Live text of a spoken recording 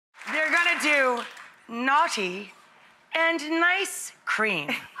are gonna do naughty and nice cream.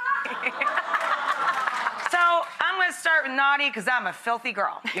 So I'm gonna start with naughty because I'm a filthy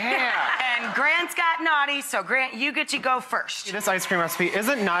girl. Yeah. And Grant's got naughty, so Grant, you get to go first. This ice cream recipe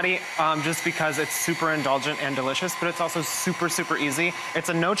isn't naughty just because it's super indulgent and delicious, but it's also super, super easy. It's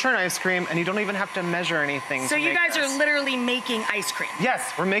a no-churn ice cream, and you don't even have to measure anything. So you guys are literally making ice cream?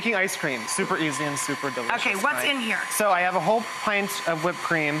 Yes, we're making ice cream. Super easy and super delicious. Okay, what's in here? So I have a whole pint of whipped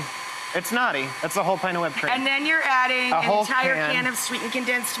cream. It's naughty. It's a whole pint of whipped cream. And then you're adding an entire can of sweetened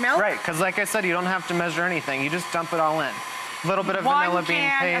condensed milk? Right, because like I said, you don't have to measure anything. You just dump it all in. A little bit of vanilla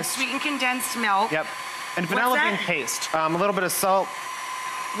bean paste. 1 can of sweetened condensed milk. Yep. And vanilla bean paste. A little bit of salt.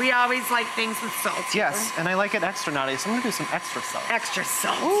 We always like things with salt. Yes, and I like it extra naughty, so I'm gonna do some extra salt. Extra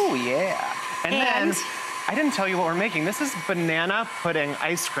salt. Ooh, yeah. And then, I didn't tell you what we're making. This is banana pudding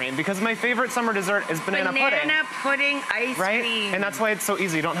ice cream because my favorite summer dessert is banana pudding. Banana pudding ice cream. And that's why it's so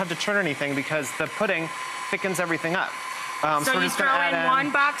easy. You don't have to churn anything because the pudding thickens everything up. So you throw in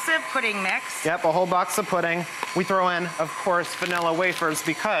 1 box of pudding mix. Yep, a whole box of pudding. We throw in, of course, vanilla wafers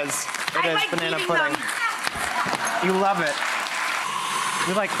because it is banana pudding. You love it.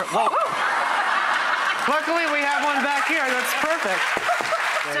 You like, whoa. Luckily we have one back here, that's perfect.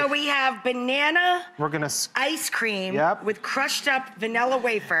 So we have banana ice cream with crushed up vanilla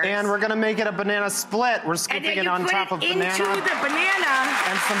wafers. And we're gonna make it a banana split. We're scooping it on top of banana. Into the banana.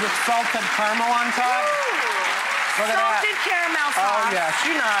 And some just salted caramel on top. Look at that. Salted caramel sauce. Oh yeah,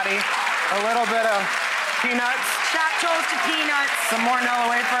 she naughty. A little bit of peanuts. Chopped toasted peanuts. Some more vanilla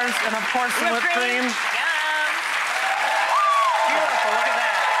wafers, and of course some whipped cream. Yum. Beautiful, look at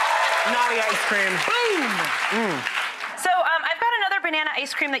that. Naughty ice cream. Boom. So I've got another banana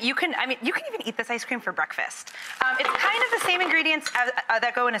ice cream that you can even eat this ice cream for breakfast. It's kind of the same ingredients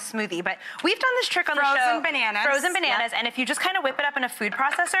that go in a smoothie, but we've done this trick on the show. Frozen bananas, and if you just kind of whip it up in a food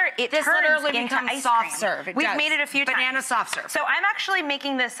processor, it turns into ice soft cream. serve. We've made it a few times. Banana soft serve. So I'm actually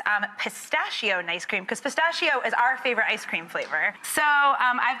making this pistachio ice cream, because pistachio is our favorite ice cream flavor. So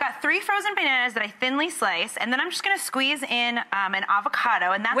I've got 3 frozen bananas that I thinly slice, and then I'm just gonna squeeze in an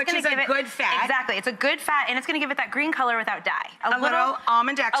avocado, and that's gonna give it good fat. Exactly, it's a good fat, and it's gonna give it that green color without dye. A little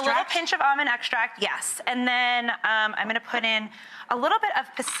almond extract. A little pinch of almond extract, yes. And then I'm gonna put in a little bit of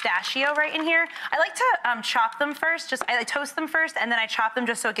pistachio right in here. I like to chop them first, I toast them first, and then I chop them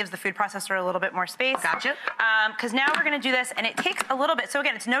just so it gives the food processor a little bit more space. Gotcha. Because now we're gonna do this, and it takes a little bit, so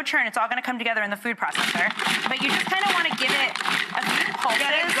again, it's no churn, it's all gonna come together in the food processor, but you just kind of wanna give it a few pulses,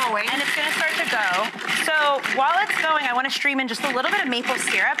 get it going, and it's gonna start to go. So while it's going, I wanna stream in just a little bit of maple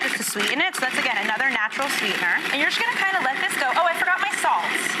syrup just to sweeten it, so that's again, another natural sweetener. And you're just gonna kind of let this go. Oh, I forgot my salt.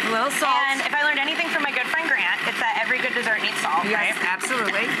 A little salt. And if I learned anything from my good friend Grant, it's that every good dessert needs salt, yes, right?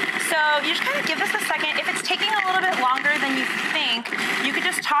 Absolutely. So you just kind of give this a second. If it's taking a little bit longer than you think, you could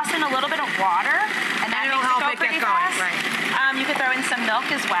just toss in a little bit of water, and that it'll makes help it go pretty fast. Right. You could throw in some milk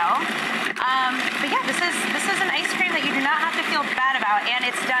as well. But yeah, this is an ice cream that you do not have to feel bad about, and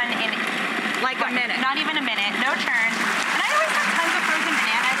it's done in like a minute. Not even a minute, no churn. And I always have tons of frozen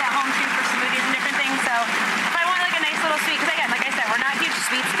bananas at home too for smoothies and different things. So if I want like a nice little sweet, because again, like I said, we're not huge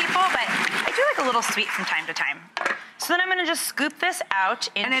sweets people, but I do like a little sweet from time to time. So then I'm gonna just scoop this out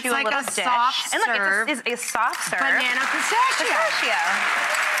into a little dish. Soft and look, serve. it's a soft serve. Banana pistachio.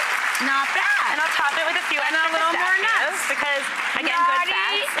 Not bad. And I'll top it with a few extra little more nuts. because again, good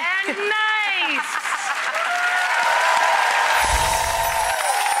fats.